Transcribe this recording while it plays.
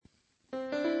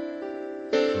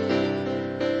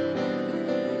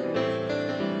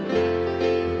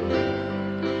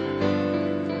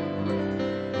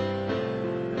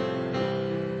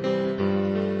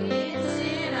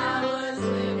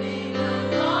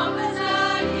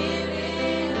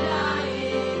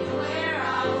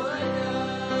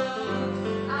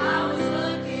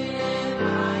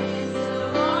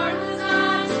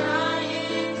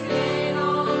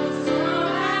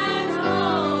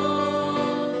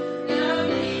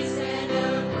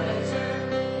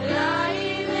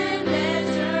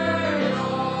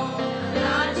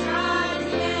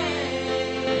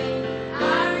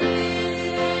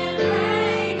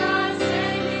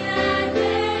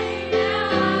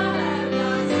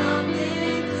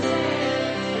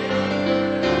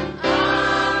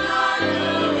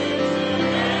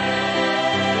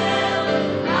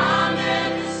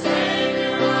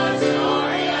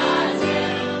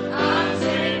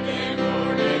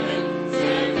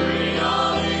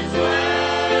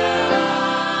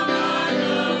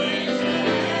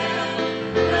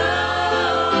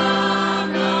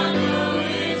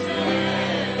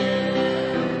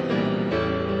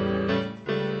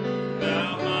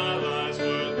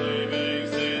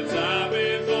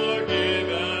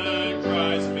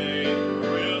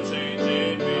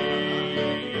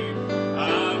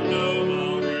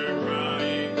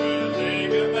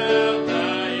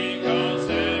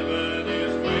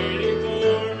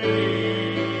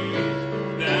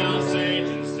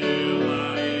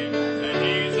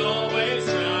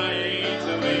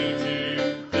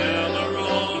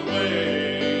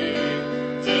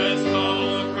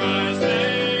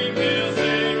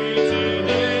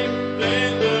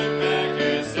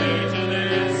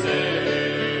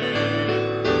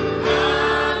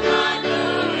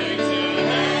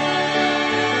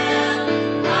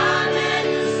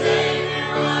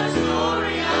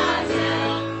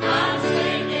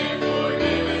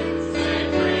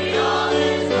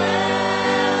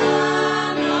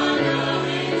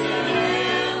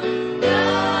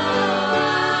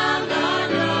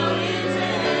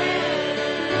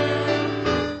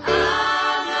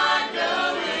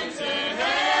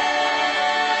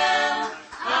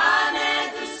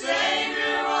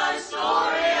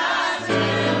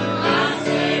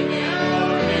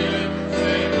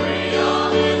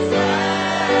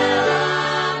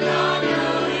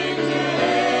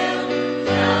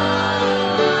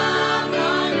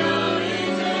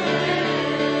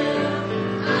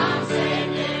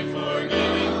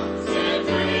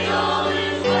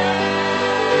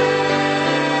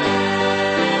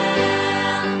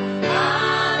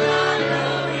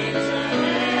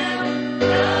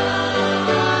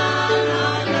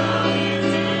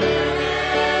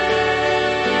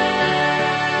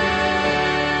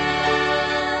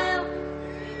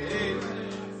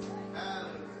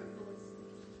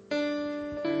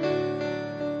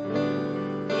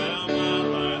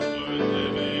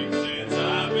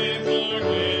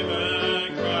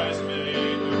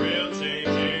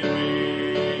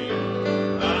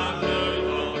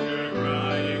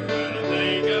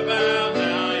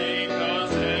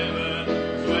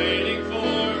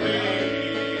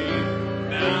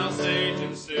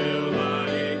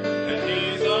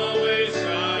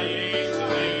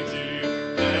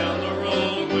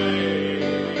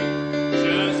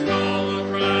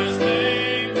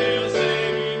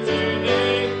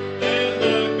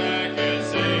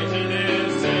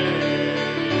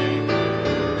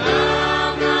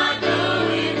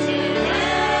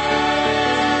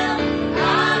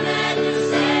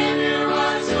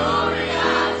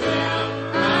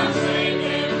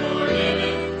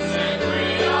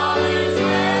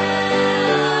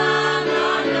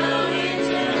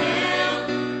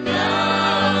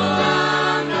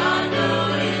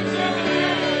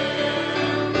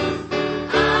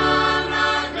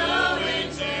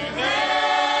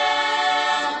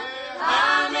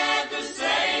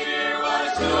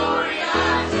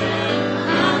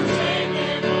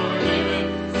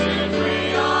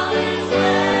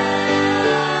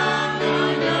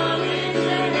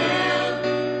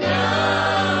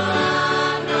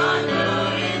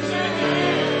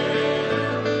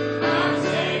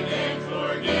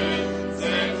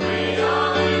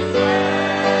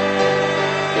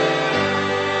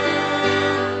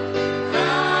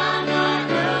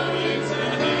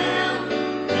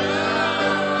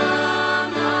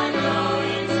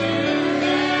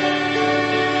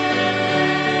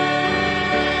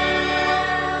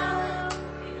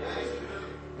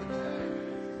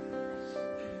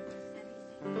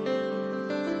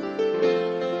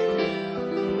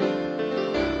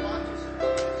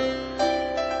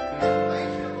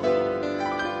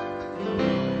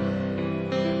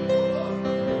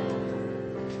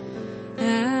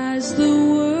as the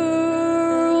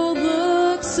world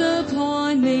looks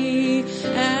upon me,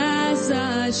 as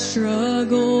I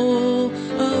struggle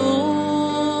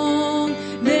alone.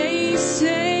 They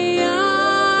say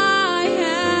I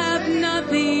have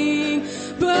nothing,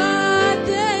 but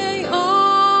they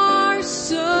are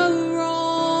so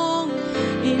wrong.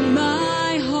 In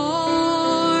my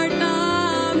heart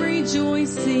I'm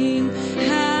rejoicing,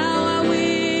 how I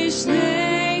wish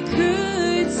they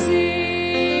could see.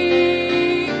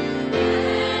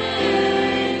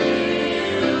 Thank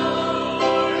you,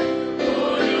 Lord,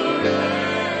 for your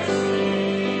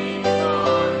mercy.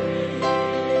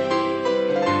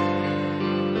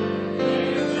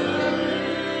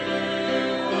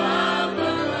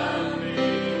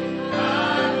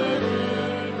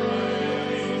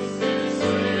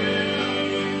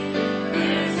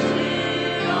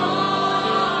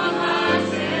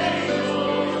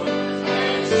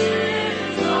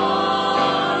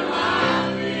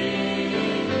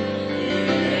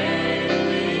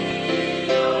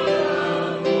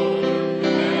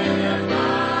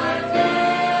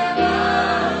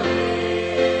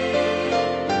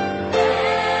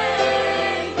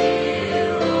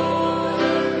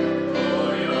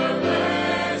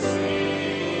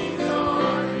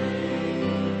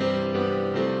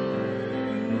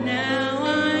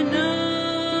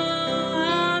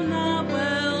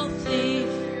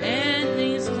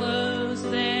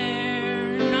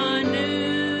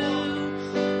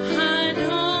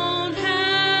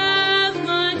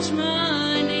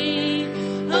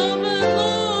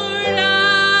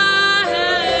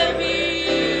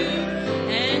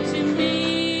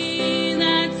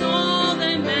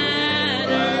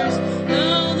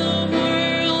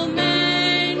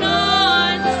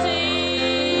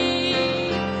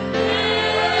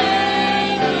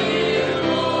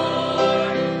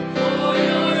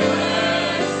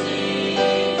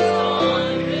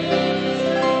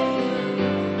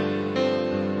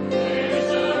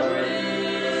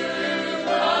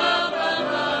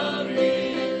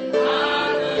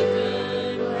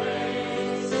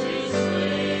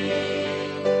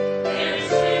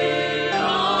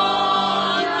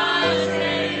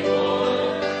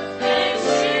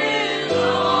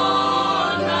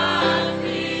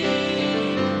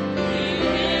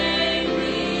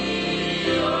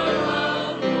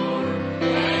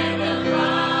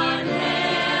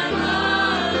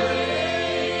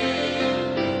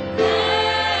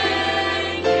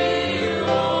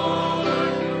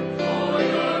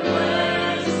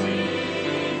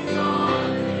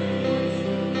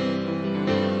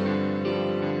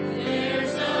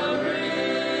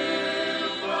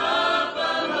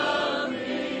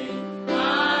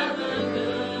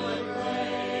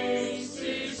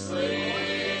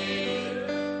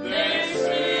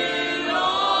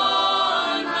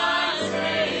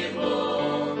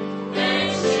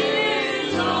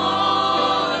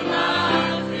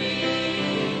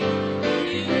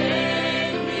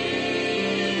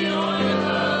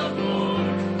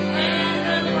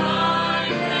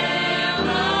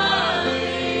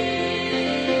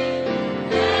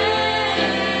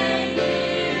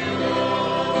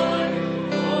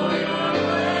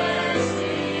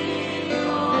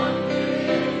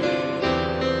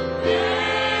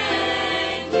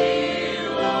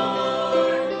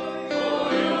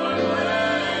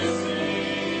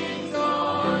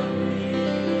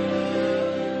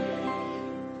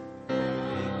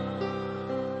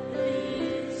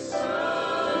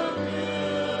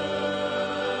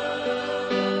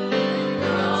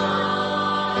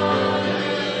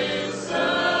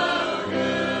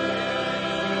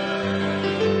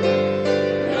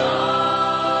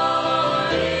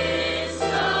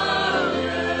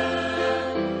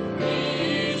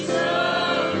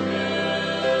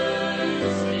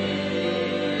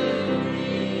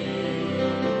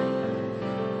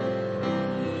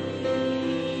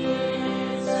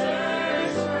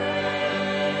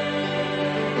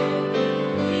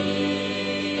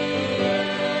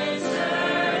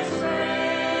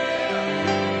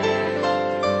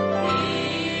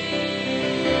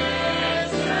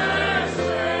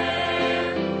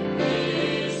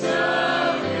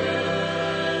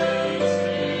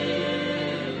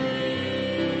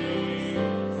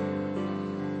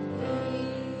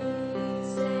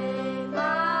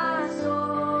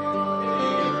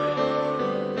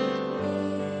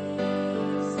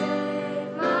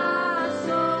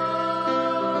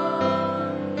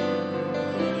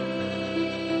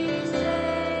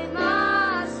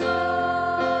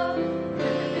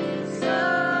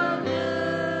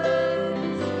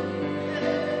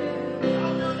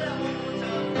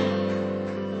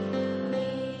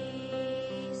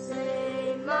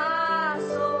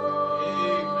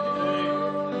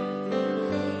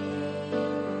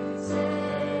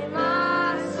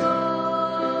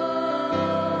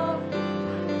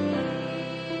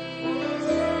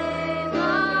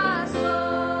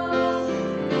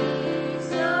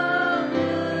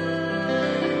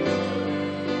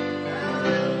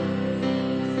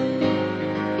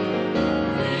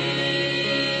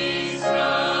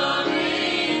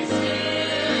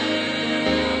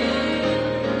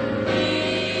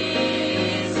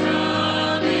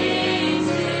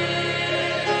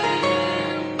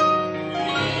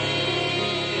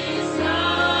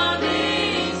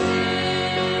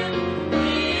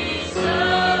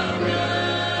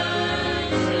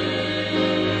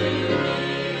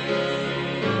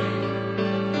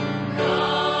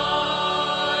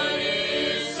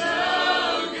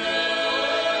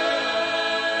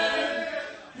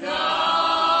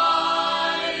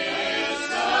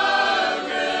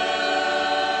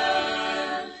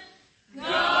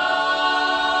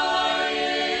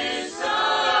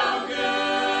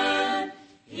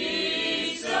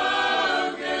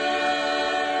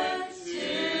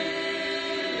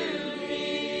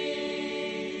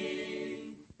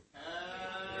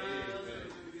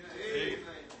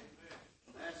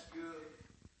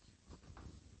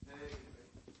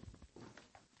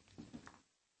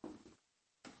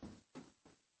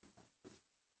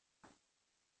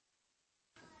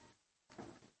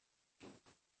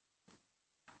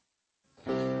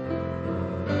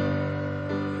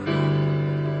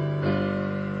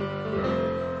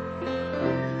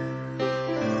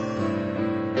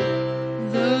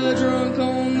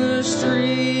 the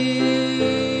stream,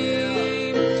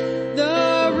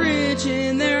 the rich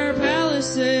in their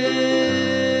palaces,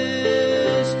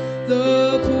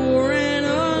 the poor and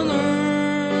unlearned,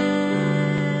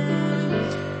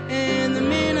 and the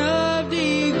men of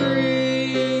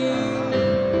degree.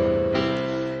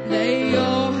 They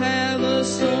all have a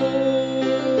soul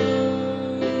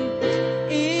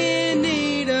in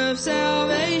need of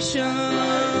salvation,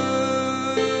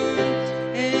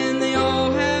 and they all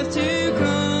have to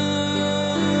come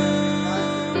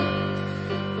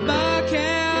by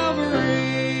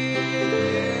Calvary.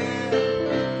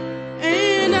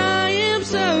 And I am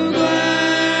so glad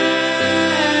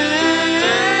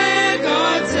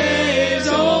God saves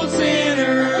old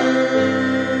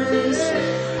sinners.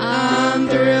 I'm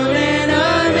thrilled and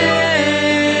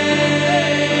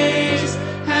amazed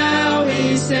how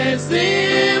He sets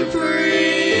them free.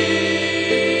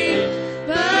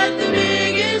 But the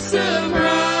biggest surprise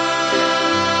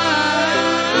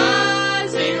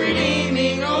in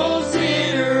redeeming old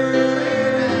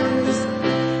sinners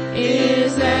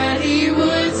is that He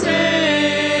would save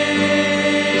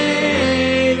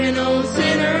an old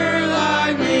sinner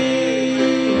like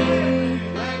me.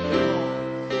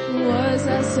 Was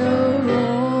I so wrong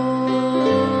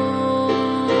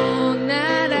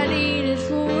that I needed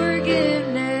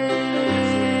forgiveness?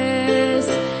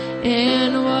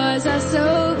 And was I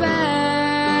so bad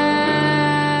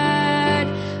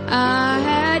I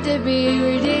had to be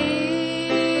redeemed?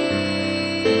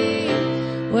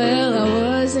 Well, I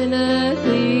wasn't a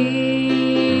thief,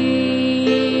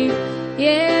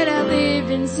 yet I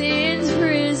lived in sin's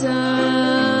prison,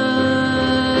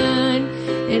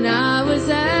 and I was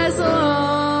as lost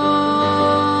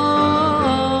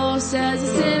as a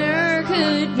sinner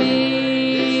could be.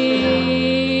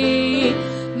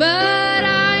 But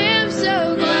I am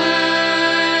so glad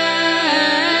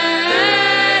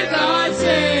God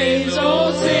saves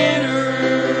old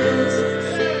sinners.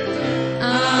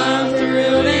 I'm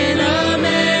thrilled and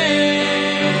amazed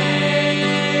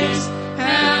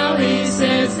how He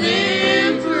sets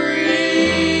them free.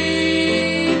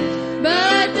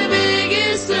 But the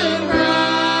biggest surprise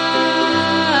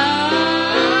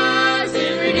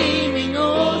in redeeming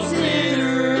old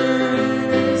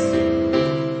sinners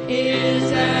is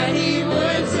that He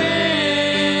would save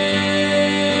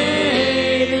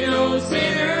an old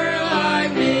sinner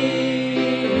like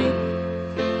me.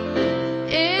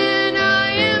 And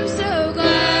I am so glad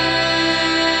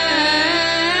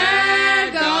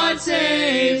God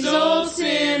saves old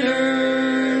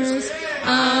sinners.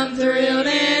 I'm thrilled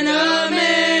and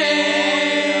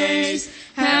amazed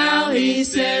how He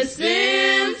sets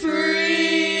them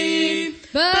free.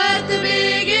 But the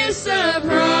biggest surprise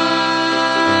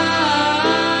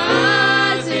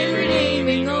in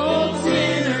redeeming old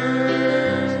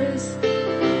sinners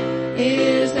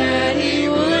is that He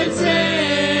would save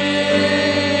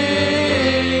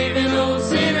an old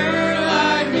sinner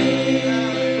like me.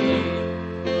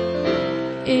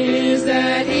 Is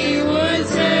that He would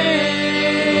save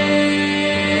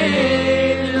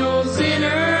an old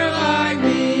sinner like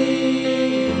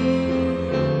me.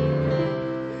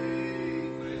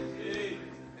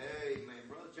 Amen.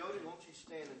 Brother Jody, won't you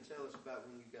stand and tell us about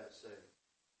when you got saved?